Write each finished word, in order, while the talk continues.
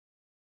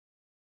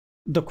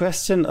the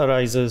question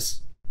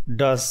arises,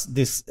 does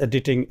this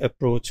editing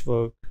approach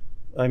work?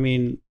 I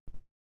mean,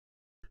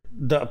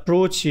 the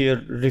approach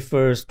here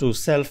refers to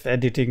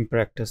self-editing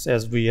practice,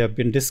 as we have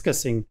been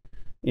discussing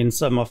in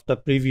some of the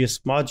previous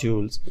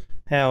modules,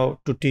 how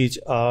to teach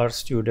our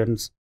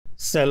students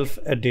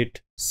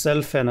self-edit,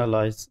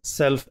 self-analyze,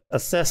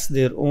 self-assess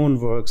their own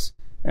works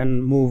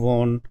and move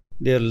on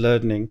their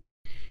learning.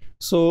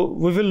 So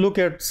we will look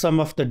at some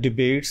of the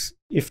debates,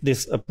 if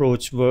this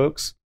approach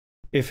works,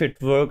 if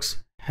it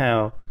works,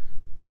 how,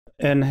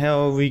 and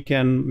how we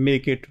can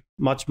make it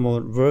much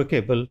more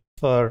workable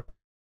for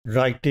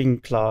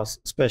writing class,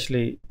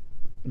 especially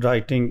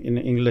writing in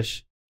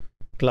English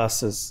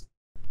classes.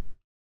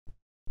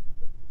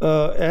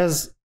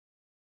 As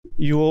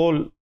you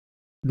all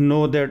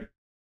know that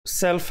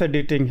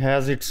self-editing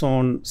has its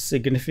own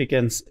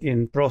significance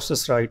in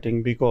process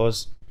writing,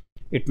 because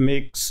it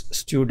makes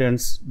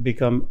students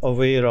become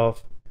aware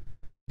of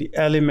the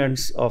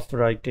elements of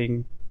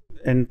writing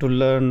and to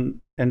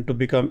learn and to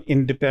become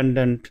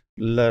independent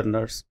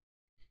learners.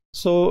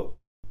 So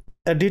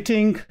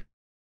editing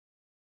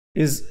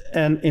is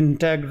an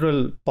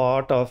integral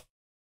part of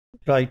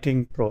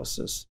writing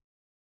process.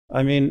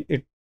 I mean,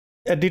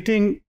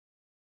 editing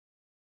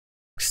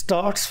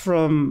starts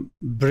from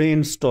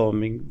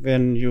brainstorming,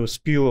 when you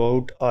spew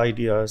out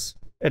ideas.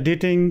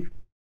 Editing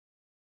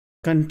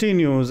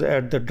continues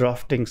at the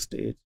drafting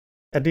stage.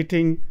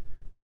 Editing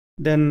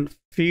then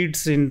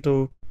feeds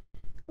into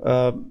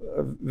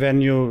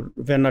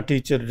when a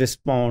teacher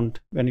responds,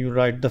 when you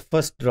write the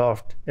first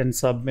draft and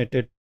submit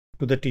it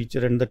to the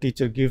teacher and the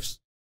teacher gives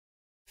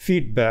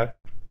feedback,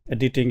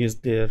 editing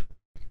is there.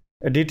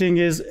 Editing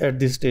is at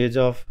the stage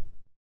of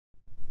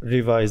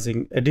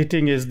revising.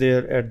 Editing is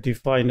there at the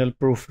final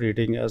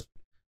proofreading.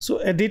 So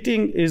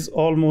editing is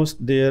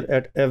almost there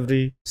at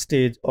every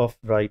stage of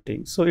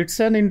writing. So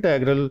it's an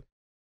integral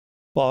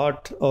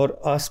part or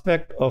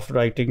aspect of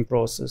writing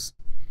process.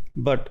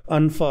 But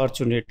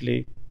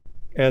unfortunately,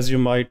 as you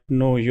might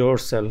know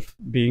yourself,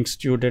 being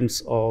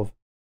students of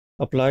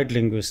applied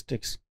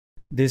linguistics,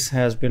 this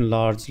has been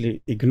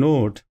largely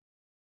ignored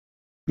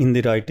in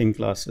the writing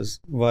classes.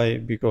 Why?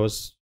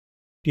 Because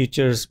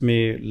teachers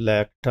may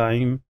lack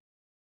time,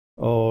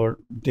 or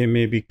they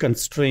may be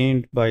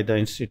constrained by the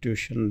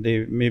institution.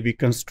 They may be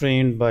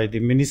constrained by the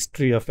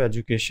Ministry of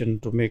Education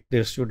to make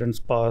their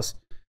students pass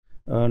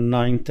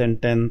 9th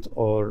and 10th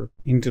or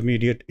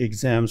intermediate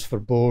exams for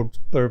board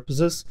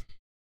purposes.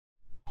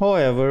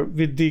 However,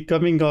 with the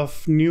coming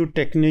of new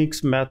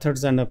techniques,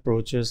 methods, and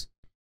approaches,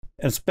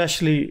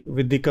 especially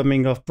with the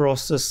coming of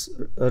process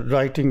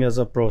writing as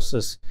a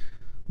process,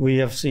 we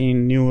have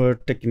seen newer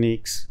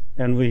techniques,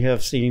 and we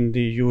have seen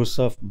the use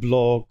of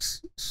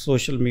blogs,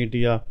 social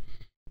media,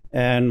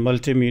 and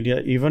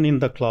multimedia, even in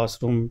the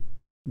classroom,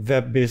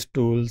 web-based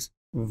tools,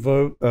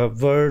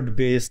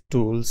 word-based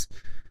tools.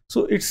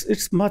 So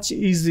it's much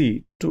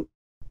easy to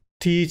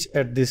teach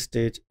at this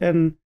stage.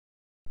 And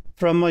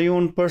from my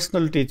own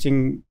personal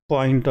teaching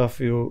point of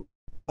view,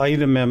 I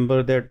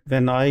remember that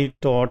when I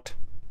taught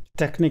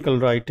technical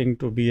writing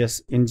to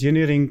BS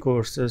engineering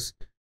courses,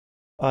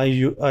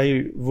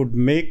 I would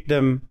make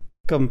them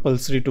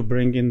compulsory to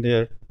bring in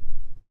their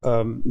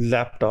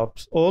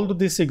laptops. Although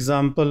this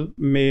example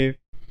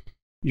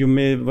you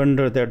may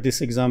wonder that this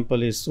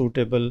example is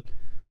suitable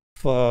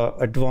for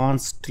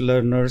advanced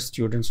learners,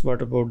 students.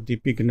 What about the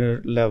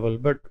beginner level?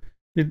 But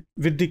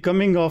with the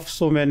coming of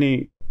so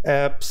many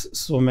apps,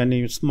 so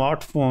many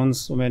smartphones,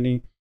 so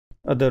many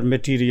other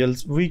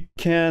materials, we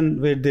can,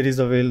 where there is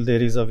a will,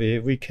 there is a way.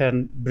 We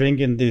can bring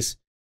in these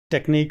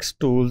techniques,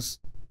 tools,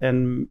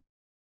 and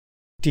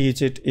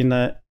teach it in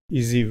an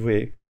easy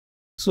way.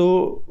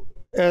 So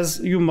as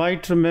you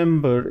might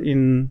remember,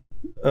 in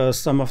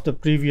some of the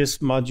previous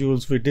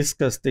modules, we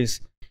discussed this,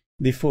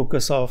 the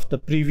focus of the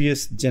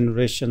previous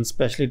generation,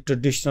 especially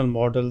traditional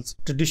models.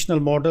 Traditional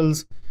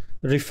models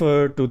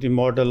refer to the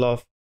model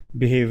of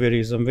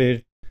behaviorism,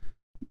 where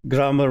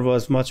grammar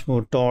was much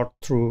more taught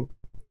through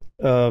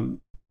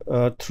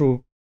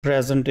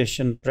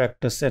presentation,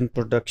 practice, and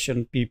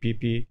production,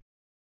 PPP.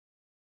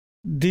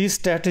 These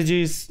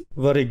strategies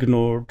were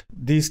ignored.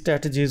 These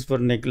strategies were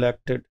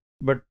neglected.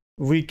 But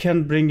we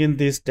can bring in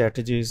these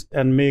strategies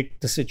and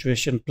make the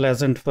situation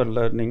pleasant for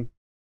learning.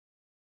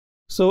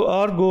 So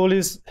our goal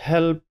is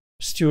help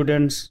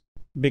students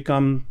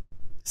become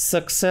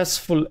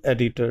successful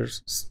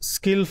editors,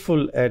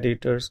 skillful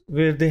editors,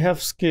 where they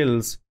have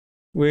skills,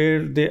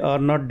 where they are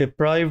not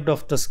deprived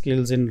of the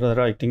skills in the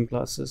writing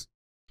classes.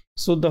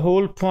 So the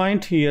whole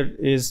point here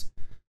is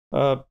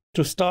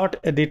to start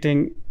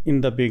editing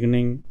in the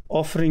beginning,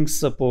 offering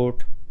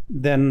support,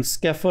 then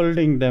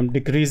scaffolding them,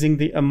 decreasing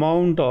the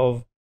amount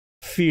of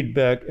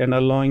feedback, and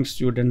allowing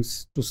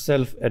students to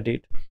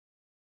self-edit.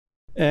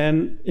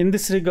 And in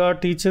this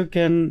regard, teacher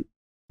can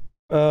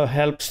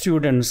help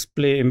students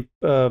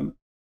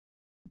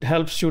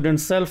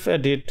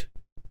self-edit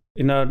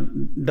in a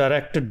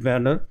directed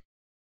manner.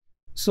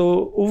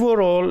 So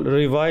overall,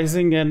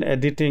 revising and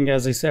editing,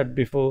 as I said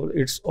before,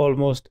 it's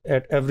almost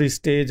at every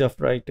stage of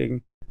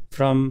writing,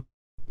 from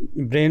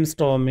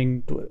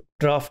brainstorming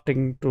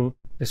drafting to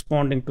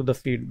responding to the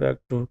feedback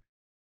to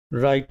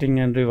writing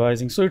and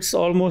revising. So it's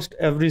almost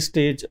every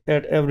stage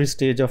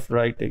of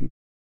writing.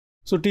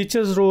 So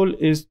teacher's role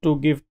is to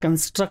give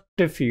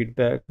constructive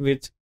feedback,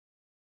 which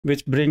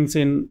brings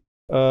in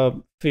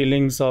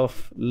feelings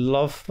of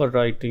love for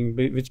writing,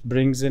 which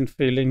brings in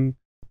feeling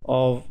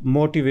of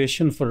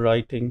motivation for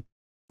writing.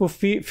 So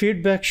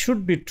feedback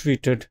should be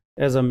treated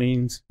as a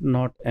means,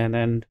 not an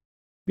end,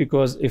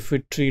 because if we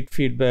treat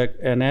feedback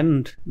an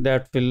end,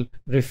 that will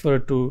refer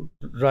to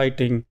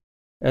writing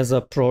as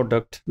a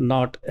product,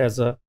 not as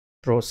a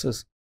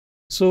process.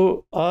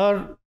 So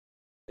our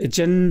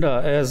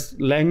agenda as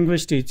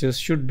language teachers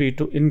should be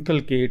to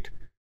inculcate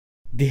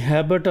the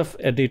habit of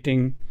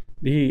editing,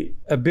 the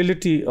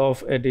ability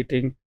of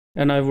editing.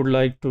 And I would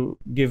like to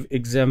give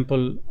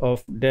example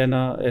of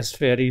Dana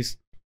Esferis.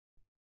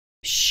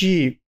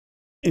 She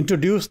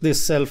introduced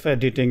this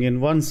self-editing in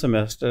one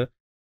semester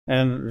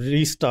and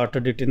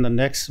restarted it in the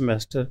next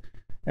semester.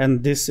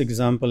 And this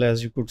example,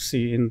 as you could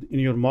see in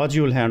your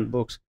module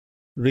handbooks,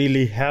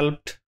 really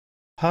helped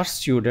her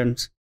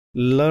students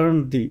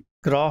learn the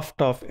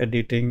craft of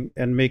editing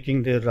and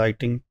making their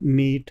writing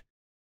neat,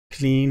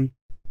 clean,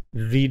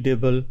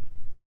 readable,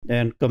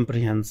 and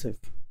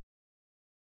comprehensive.